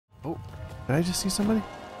Oh, did I just see somebody?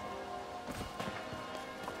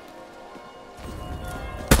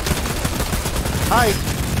 Hi.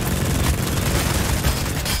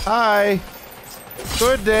 Hi.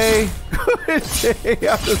 Good day. Good day.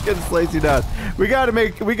 I'm just gonna slice you down. We gotta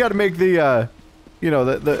make the you know,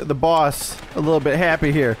 the boss a little bit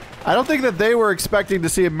happy here. I don't think that they were expecting to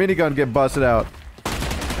see a minigun get busted out.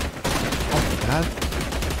 Oh my god.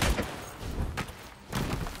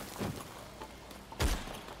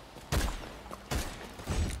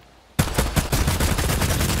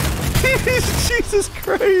 Jesus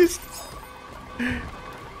Christ.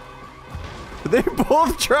 They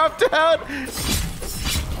both dropped out.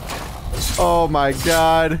 Oh my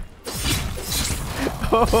god.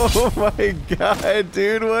 Oh my god,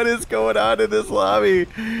 dude, what is going on in this lobby?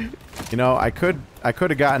 You know, I could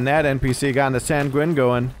have gotten that NPC, gotten the Sanguine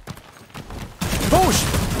going. Oh,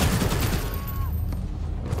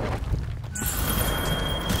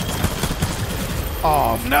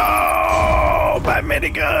 oh no! My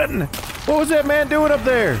minigun! What was that man doing up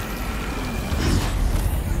there?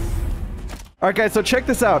 Alright guys, so check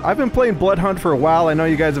this out. I've been playing Bloodhunt for a while. I know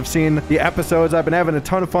you guys have seen the episodes. I've been having a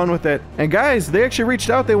ton of fun with it. And guys, they actually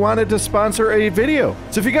reached out. They wanted to sponsor a video.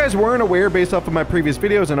 So if you guys weren't aware based off of my previous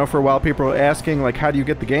videos, I know for a while people were asking like, how do you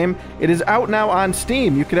get the game? It is out now on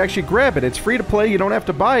Steam. You can actually grab it. It's free to play. You don't have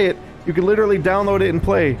to buy it. You can literally download it and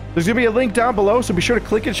play. There's gonna be a link down below, so be sure to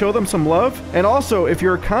click it, show them some love. And also, if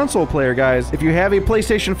you're a console player, guys, if you have a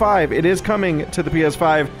PlayStation 5, it is coming to the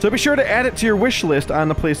PS5, so be sure to add it to your wish list on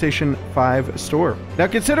the PlayStation 5 store. Now,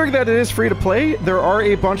 considering that it is free to play, there are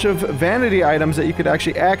a bunch of vanity items that you could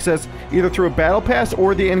actually access either through a battle pass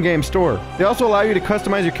or the in-game store. They also allow you to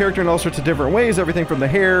customize your character in all sorts of different ways, everything from the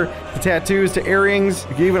hair, to tattoos, to earrings.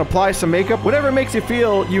 You can even apply some makeup, whatever makes you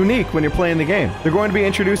feel unique when you're playing the game. They're going to be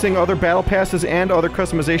introducing other battle passes and other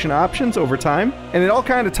customization options over time, and it all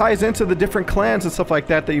kind of ties into the different clans and stuff like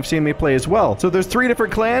that that you've seen me play as well. So there's 3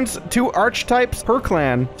 different clans, 2 archetypes per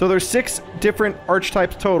clan, so there's 6 different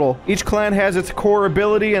archetypes total. Each clan has its core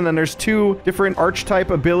ability, and then there's 2 different archetype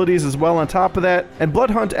abilities as well on top of that. And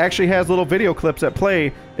Bloodhunt actually has little video clips that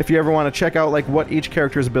play if you ever want to check out like what each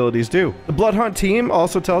character's abilities do. The Bloodhunt team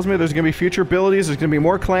also tells me there's going to be future abilities, there's going to be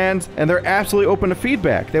more clans, and they're absolutely open to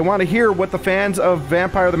feedback. They want to hear what the fans of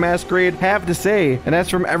Vampire the Masquerade have to say, and that's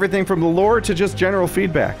from everything from the lore to just general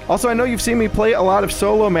feedback. Also, I know you've seen me play a lot of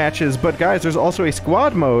solo matches, but guys, there's also a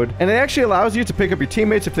squad mode, and it actually allows you to pick up your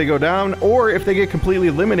teammates if they go down, or if they get completely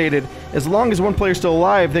eliminated. As long as one player's still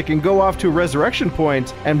alive, they can go off to a resurrection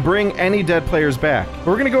point and bring any dead players back.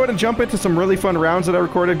 We're going to go ahead and jump into some really fun rounds that I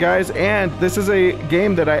recorded, guys, and this is a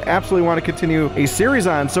game that I absolutely want to continue a series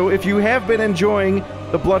on. So if you have been enjoying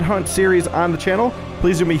the Bloodhunt series on the channel,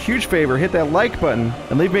 please do me a huge favor, hit that like button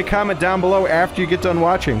and leave me a comment down below after you get done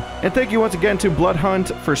watching. And thank you once again to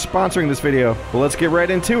Bloodhunt for sponsoring this video. Well, let's get right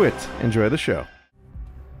into it. Enjoy the show.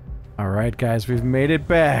 Alright guys, we've made it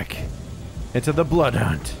back into the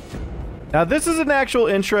Bloodhunt. Now this is an actual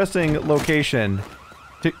interesting location.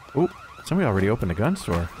 Oh, somebody already opened a gun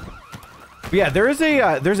store. But yeah, there is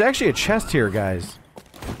a there's actually a chest here, guys.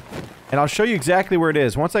 And I'll show you exactly where it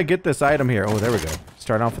is once I get this item here. Oh, there we go.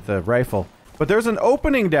 Start off with the rifle. But there's an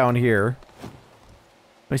opening down here.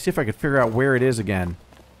 Let me see if I can figure out where it is again.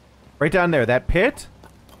 Right down there, that pit.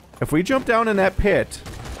 If we jump down in that pit,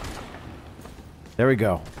 there we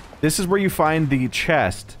go. This is where you find the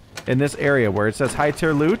chest in this area where it says high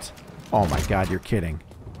tier loot. Oh my god, you're kidding.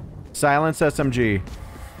 Silence SMG.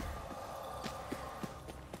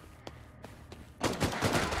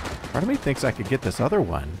 Part of me thinks I could get this other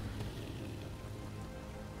one.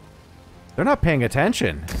 They're not paying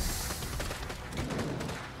attention.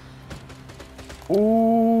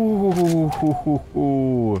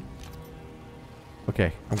 Ooh.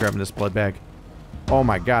 Okay, I'm grabbing this blood bag. Oh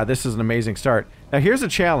my god, this is an amazing start. Now here's a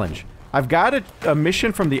challenge. I've got a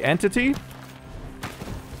mission from the entity.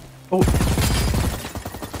 Oh.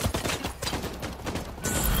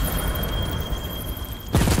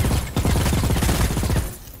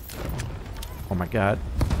 Oh my god.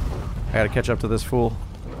 I gotta catch up to this fool.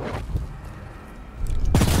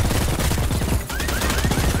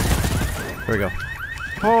 There we go.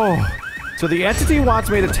 Oh. So the entity wants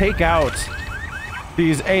me to take out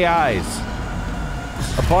these AIs.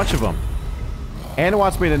 A bunch of them. And it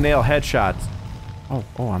wants me to nail headshots. Oh,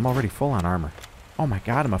 I'm already full on armor. Oh my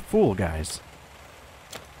god, I'm a fool, guys.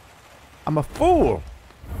 I'm a fool!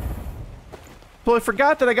 Well, I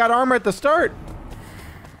forgot that I got armor at the start.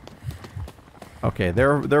 Okay,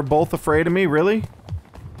 they're both afraid of me, really?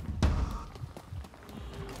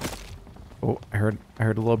 Oh, I heard a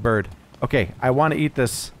little bird. Okay, I want to eat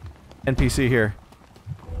this NPC here.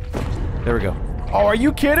 There we go. Oh, are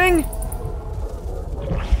you kidding?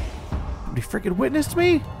 He freaking witnessed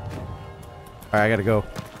me? Alright, I gotta go.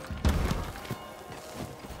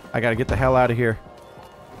 I gotta get the hell out of here.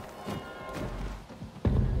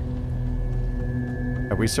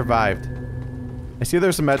 Right, we survived. I see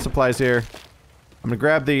there's some med supplies here. I'm gonna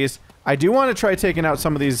grab these. I do want to try taking out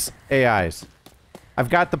some of these AIs. I've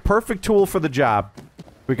got the perfect tool for the job.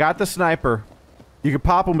 We got the sniper. You can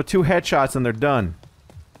pop them with 2 headshots and they're done.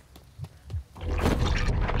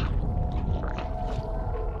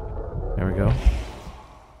 There we go.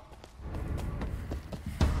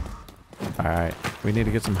 Alright, we need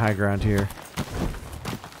to get some high ground here.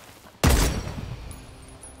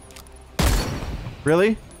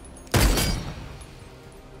 Really?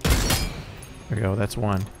 There we go, that's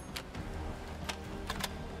one.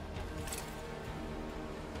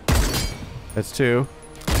 That's 2.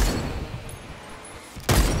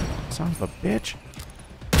 Son of a bitch.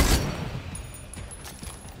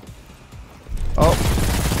 Oh.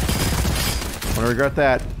 I'm gonna regret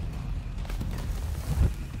that.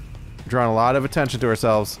 Drawing a lot of attention to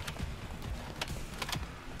ourselves.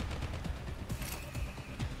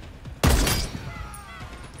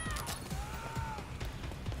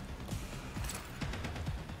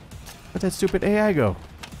 Where'd that stupid AI go?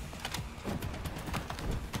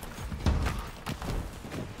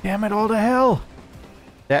 Damn it all to hell!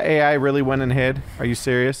 That AI really went and hid? Are you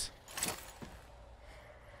serious?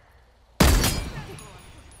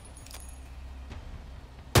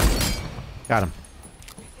 Got him.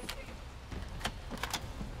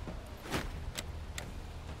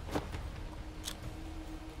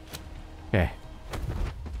 Okay.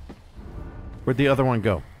 Where'd the other one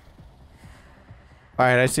go?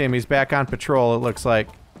 Alright, I see him. He's back on patrol, it looks like.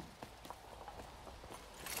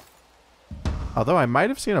 Although I might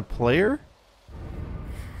have seen a player.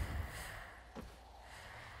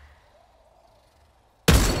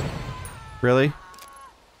 Really?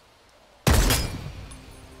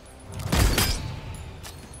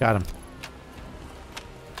 Got him.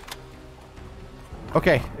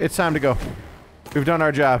 Okay, it's time to go. We've done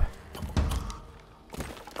our job.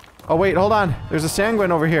 Oh wait, hold on. There's a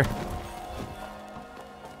sanguine over here.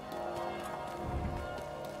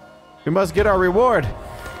 We must get our reward.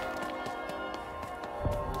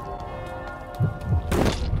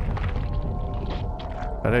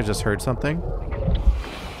 Thought I just heard something.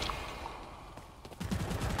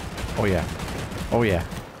 Oh yeah. Oh yeah.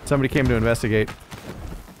 Somebody came to investigate.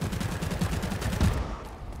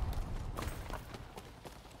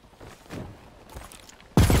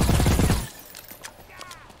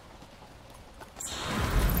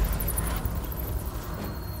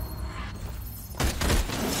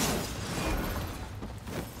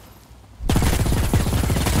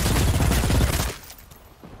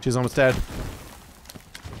 She's almost dead.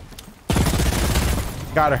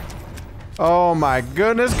 Got her. Oh my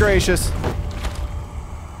goodness gracious.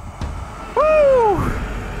 Woo!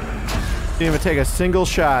 Didn't even take a single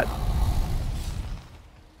shot.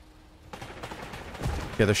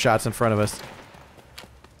 Okay, there's shots in front of us.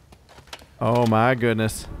 Oh my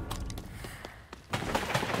goodness.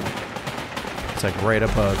 It's like right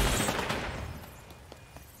above.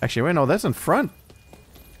 Actually, wait, no, that's in front.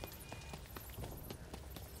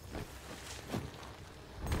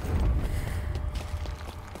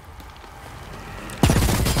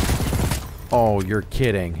 Oh, you're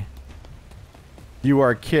kidding. You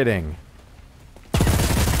are kidding.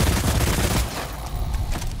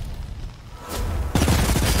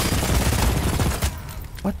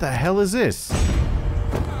 What the hell is this?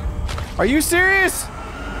 Are you serious?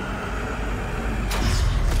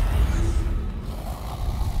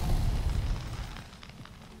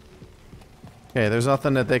 Okay, there's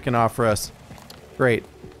nothing that they can offer us. Great.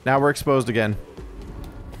 Now we're exposed again.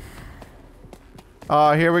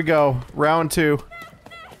 Oh, here we go. Round 2.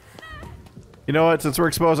 You know what? Since we're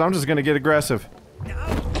exposed, I'm just gonna get aggressive.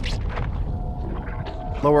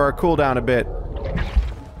 Lower our cooldown a bit.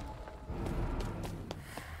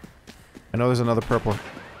 I know there's another purple.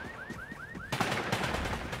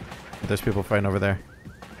 There's people fighting over there.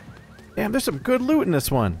 Damn, there's some good loot in this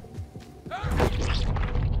one.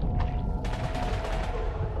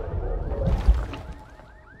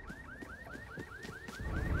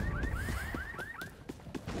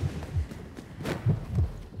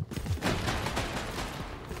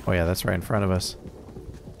 Oh yeah, that's right in front of us.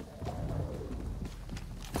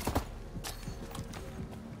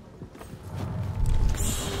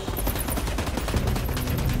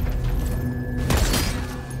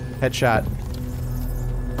 Headshot.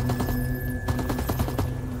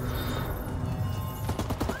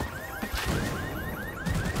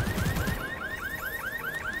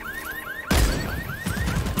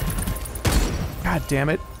 God damn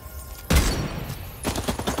it.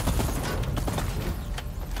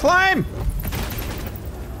 Climb!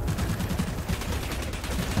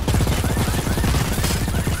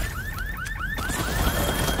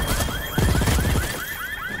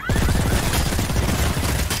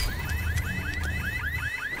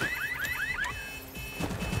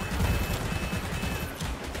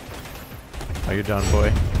 Oh, you're done,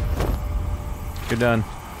 boy. You're done.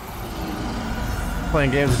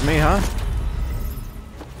 Playing games with me, huh?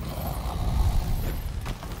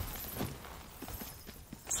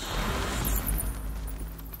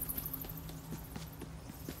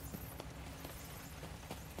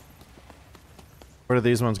 Where do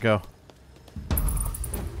these ones go?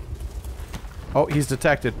 Oh, he's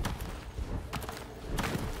detected.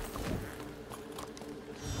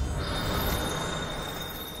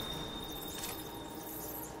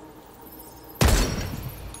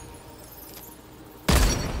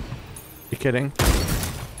 You kidding?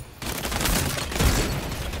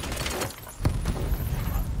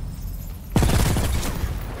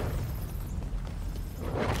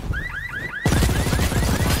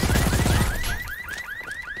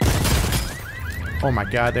 Oh my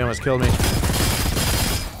god, they almost killed me.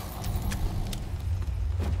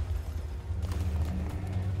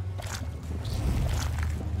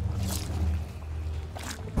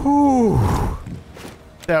 Whew.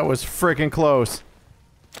 That was freaking close.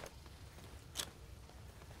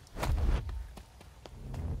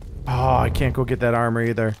 Oh, I can't go get that armor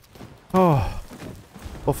either. Oh.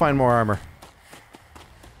 We'll find more armor.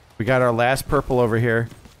 We got our last purple over here.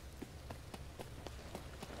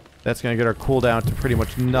 That's gonna get our cooldown to pretty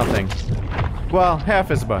much nothing. Well,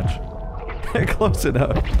 half as much. Close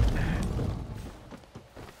enough.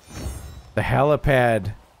 The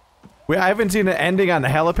helipad. I haven't seen an ending on the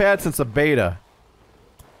helipad since the beta.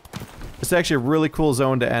 It's actually a really cool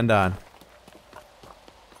zone to end on.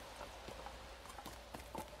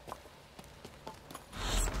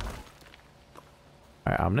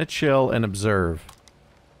 Alright, I'm gonna chill and observe.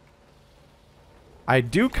 I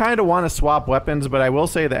do kind of want to swap weapons, but I will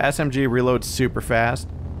say the SMG reloads super fast.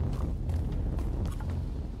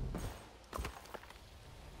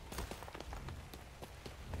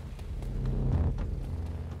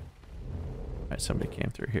 Alright, somebody came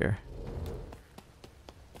through here.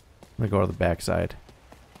 I'm gonna go to the backside.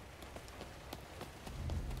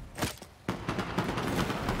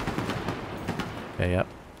 Okay, yep.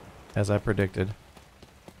 As I predicted.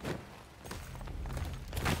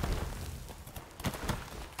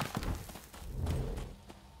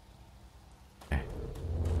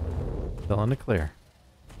 Still in the clear.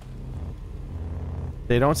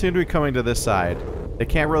 They don't seem to be coming to this side. They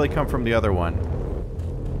can't really come from the other one.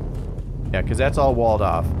 Yeah, because that's all walled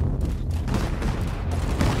off.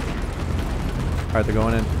 Alright, they're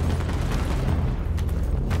going in.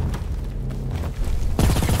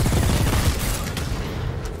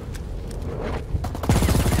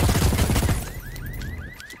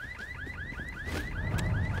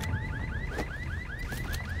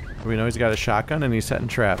 We know he's got a shotgun and he's setting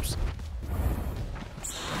traps.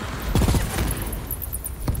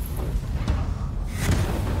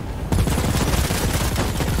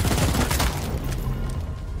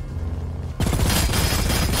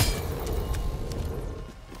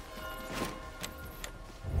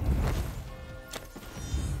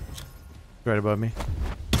 Right above me.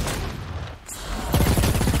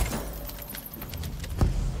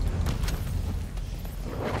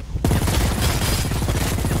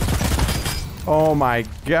 Oh my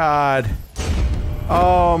god.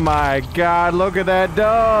 Oh my god, look at that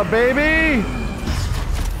dub, baby!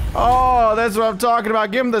 Oh, that's what I'm talking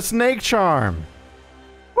about. Give him the snake charm.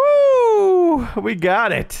 Woo! We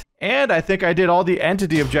got it. And I think I did all the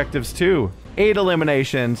entity objectives too. 8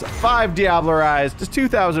 eliminations, 5 Diablerized, just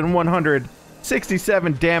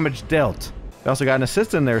 2,167 damage dealt. We also got an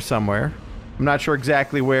assist in there somewhere. I'm not sure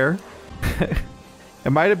exactly where. It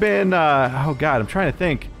might have been, oh god, I'm trying to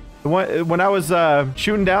think. The one, when I was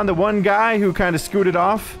shooting down the one guy who kind of scooted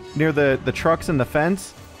off near the trucks and the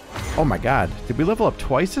fence. Oh my god, did we level up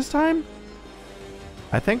twice this time?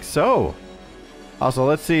 I think so. Also,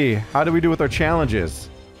 let's see, how do we do with our challenges?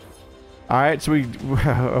 Alright, so we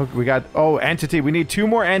got, oh, entity. We need 2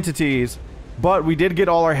 more entities, but we did get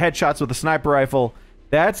all our headshots with the sniper rifle.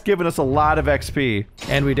 That's given us a lot of XP.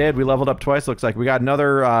 And we did, we leveled up twice, looks like. We got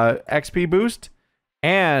another XP boost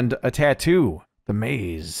and a tattoo. The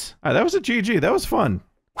maze. Alright, that was a GG. That was fun.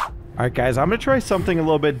 Alright, guys, I'm gonna try something a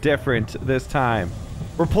little bit different this time.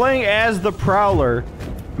 We're playing as the Prowler.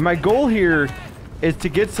 My goal here is to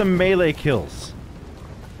get some melee kills.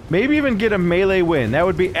 Maybe even get a melee win. That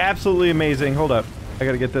would be absolutely amazing. Hold up. I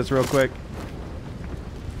gotta get this real quick.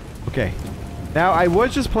 Okay. Now, I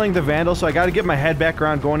was just playing the Vandal, so I gotta get my head back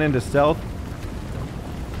around going into stealth.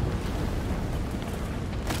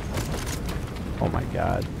 Oh my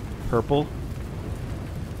god. Purple.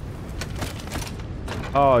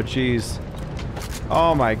 Oh, jeez.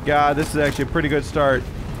 Oh my god, this is actually a pretty good start.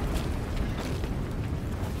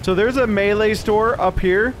 So there's a melee store up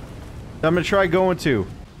here that I'm gonna try going to.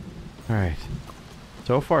 Alright.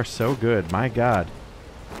 So far, so good. My god.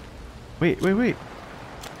 Wait, wait, wait.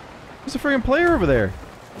 There's a freaking player over there.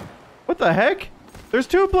 What the heck? There's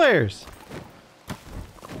two players.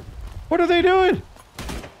 What are they doing?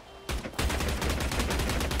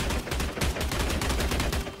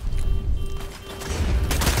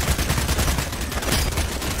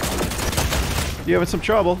 You having some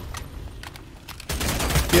trouble?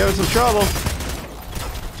 You having some trouble?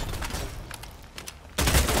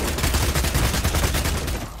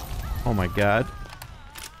 Oh my god.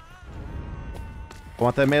 I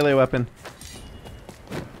want that melee weapon.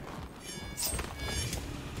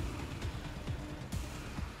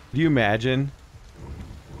 Do you imagine?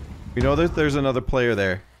 You know there's another player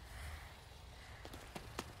there.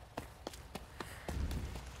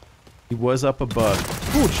 He was up above.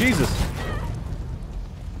 Ooh, Jesus!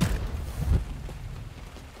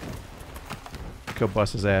 Go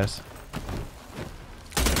bust his ass.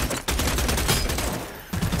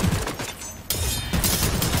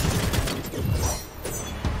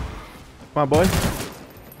 Come on, boy.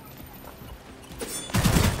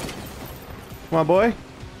 Come on, boy.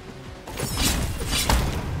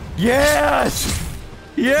 Yes!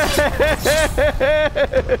 Yes!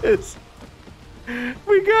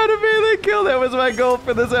 We got a melee kill. That was my goal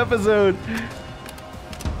for this episode.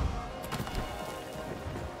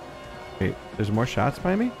 Wait, there's more shots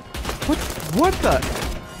by me? What the?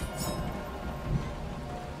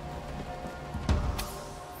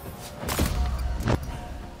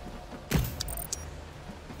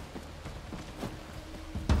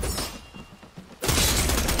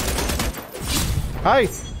 Hi!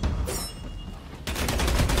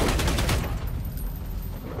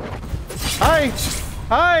 Hi!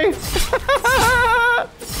 Hi!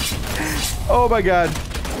 Oh my god.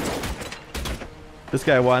 This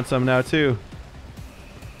guy wants some now too.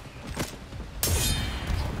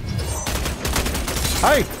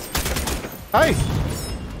 Hi! Hi!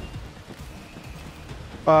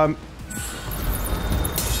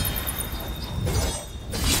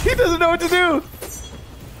 He doesn't know what to do!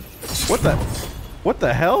 What the? What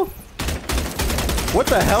the hell? What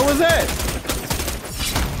the hell was that?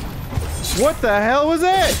 What the hell was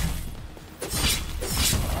that?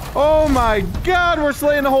 Oh my god, we're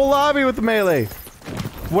slaying the whole lobby with the melee.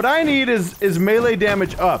 What I need is melee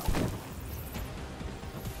damage up.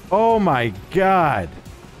 Oh my god.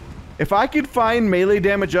 If I could find melee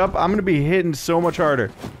damage up, I'm gonna be hitting so much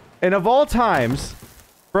harder. And of all times,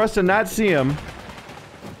 for us to not see him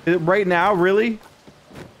right now, really?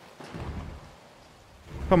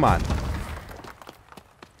 Come on.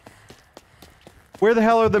 Where the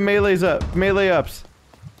hell are the melee ups?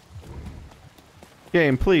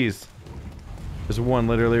 Game, please. There's one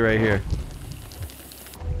literally right here.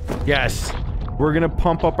 Yes. We're gonna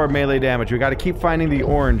pump up our melee damage. We gotta keep finding the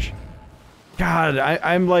orange. God,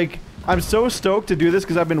 I'm so stoked to do this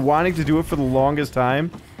because I've been wanting to do it for the longest time.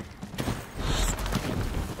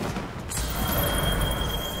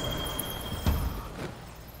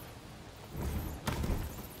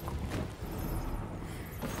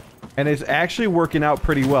 And it's actually working out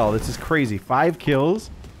pretty well. This is crazy. 5 kills.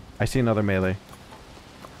 I see another melee.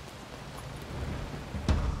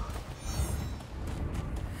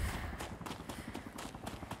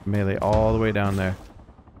 Melee all the way down there.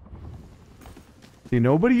 See,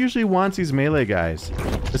 nobody usually wants these melee guys.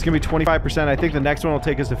 It's gonna be 25%. I think the next one will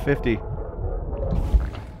take us to 50.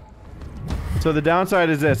 So the downside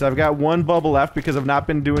is this. I've got 1 bubble left because I've not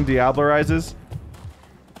been doing Diablo Rises.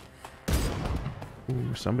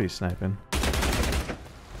 Ooh, somebody's sniping.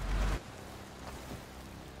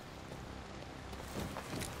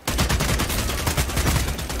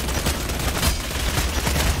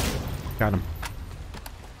 Got him.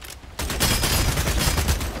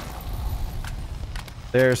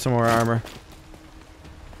 There's some more armor.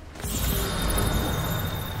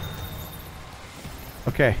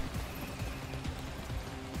 Okay.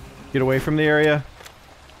 Get away from the area.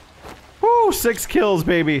 Woo! 6 kills,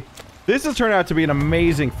 baby. This has turned out to be an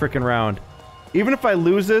amazing freaking round. Even if I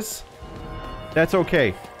lose this, that's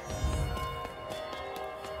okay.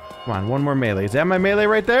 Come on, one more melee. Is that my melee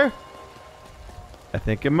right there? I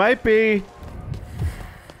think it might be.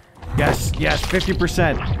 Yes, yes,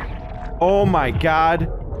 50%. Oh my god.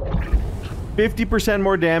 50%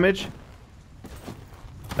 more damage.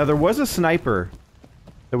 Now, there was a sniper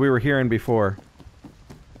that we were hearing before.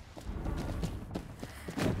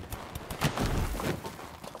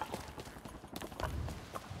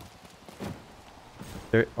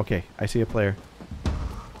 There, okay, I see a player.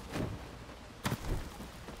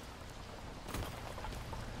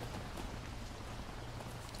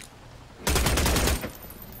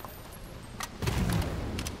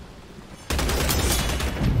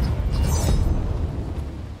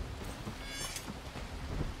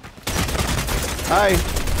 Hi.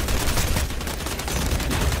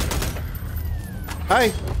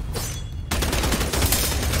 Hi.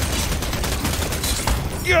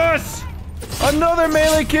 Yes! Another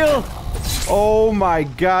melee kill! Oh my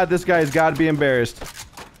god, this guy's got to be embarrassed.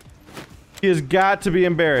 He has got to be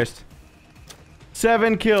embarrassed.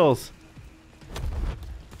 7 kills.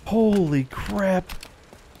 Holy crap.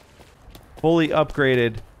 Fully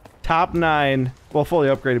upgraded. Top 9. Well, fully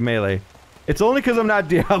upgraded melee. It's only because I'm not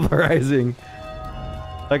Diablerizing.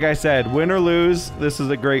 Like I said, win or lose, this is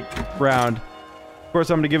a great round. Of course,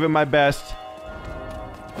 I'm going to give it my best.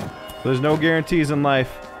 There's no guarantees in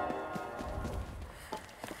life.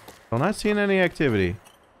 I'm not seeing any activity.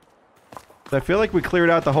 I feel like we cleared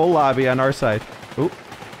out the whole lobby on our side. Oop.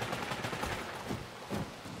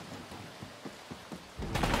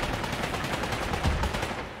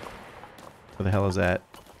 Where the hell is that?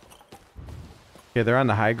 Okay, they're on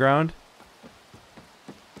the high ground.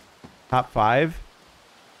 Top 5.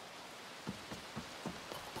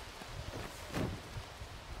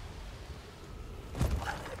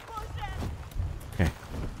 Okay.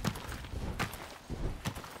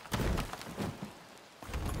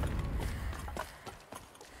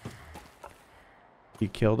 He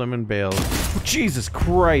killed him and bailed. Oh, Jesus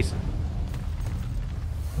Christ!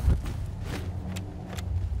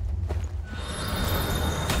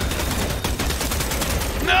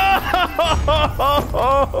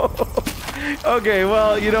 Okay,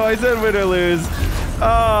 well, you know, I said win or lose.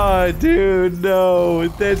 Oh, dude, no.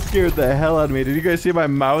 That scared the hell out of me. Did you guys see my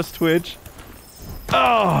mouse twitch?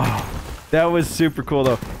 Oh, that was super cool,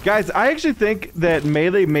 though. Guys, I actually think that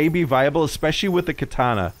melee may be viable, especially with the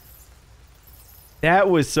katana. That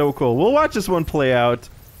was so cool. We'll watch this one play out.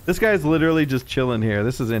 This guy's literally just chilling here.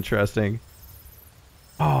 This is interesting.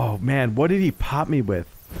 Oh, man, what did he pop me with?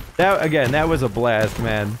 That, again, that was a blast,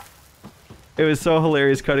 man. It was so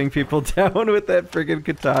hilarious cutting people down with that freaking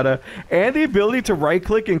katana. And the ability to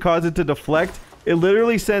right-click and cause it to deflect. It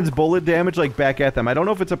literally sends bullet damage, like, back at them. I don't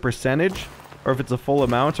know if it's a percentage or if it's a full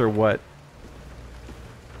amount or what.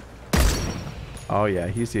 Oh, yeah,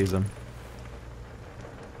 he sees him.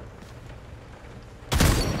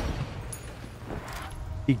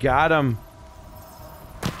 He got him.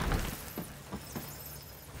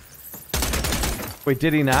 Wait,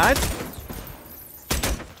 did he not?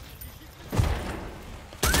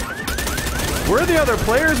 Where are the other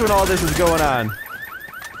players when all this is going on?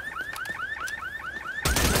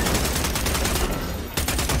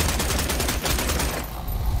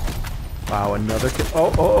 Wow, another kill.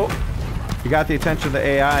 Oh, oh, oh. You got the attention of the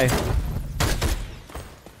AI.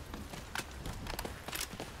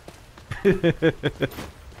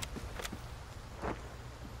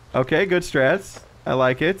 Okay, good strats. I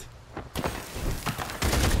like it.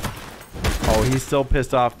 Oh, he's still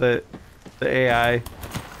pissed off the AI.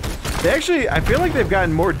 They actually, I feel like they've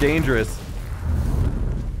gotten more dangerous.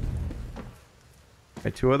 Okay,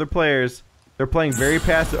 2 other players. They're playing very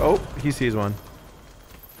passive. Oh, he sees one.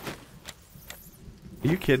 Are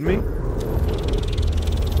you kidding me?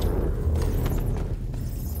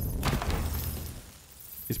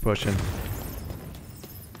 He's pushing.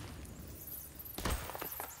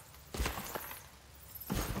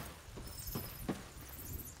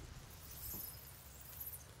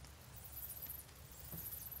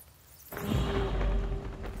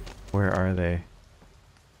 Where are they?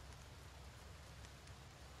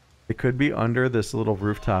 They could be under this little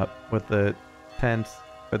rooftop with the tents,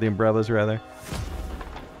 or the umbrellas rather.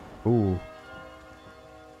 Ooh.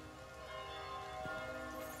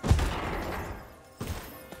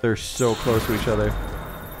 They're so close to each other.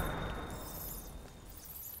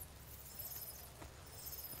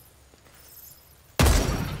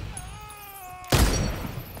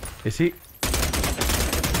 Is he?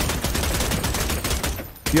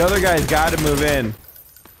 The other guy's got to move in.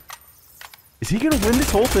 Is he gonna win this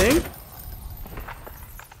whole thing?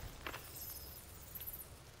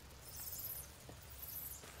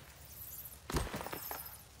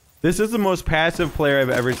 This is the most passive player I've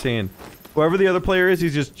ever seen. Whoever the other player is,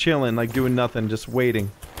 he's just chilling, like doing nothing, just waiting.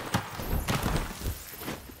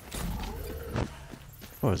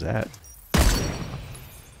 What was that?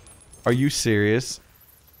 Are you serious?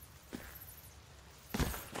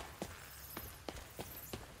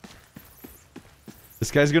 This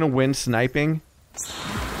guy's gonna win sniping.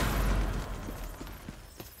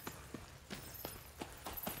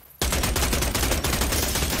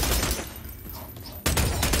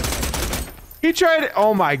 He tried it.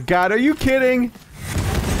 Oh my god, are you kidding?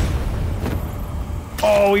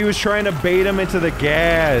 Oh, he was trying to bait him into the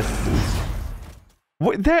gas.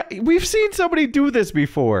 What, we've seen somebody do this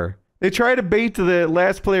before. They try to bait the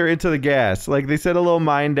last player into the gas. Like, they set a little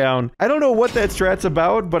mine down. I don't know what that strat's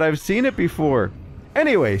about, but I've seen it before.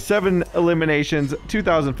 Anyway, 7 eliminations,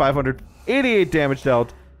 2,588 damage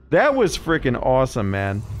dealt. That was freaking awesome,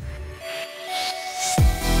 man.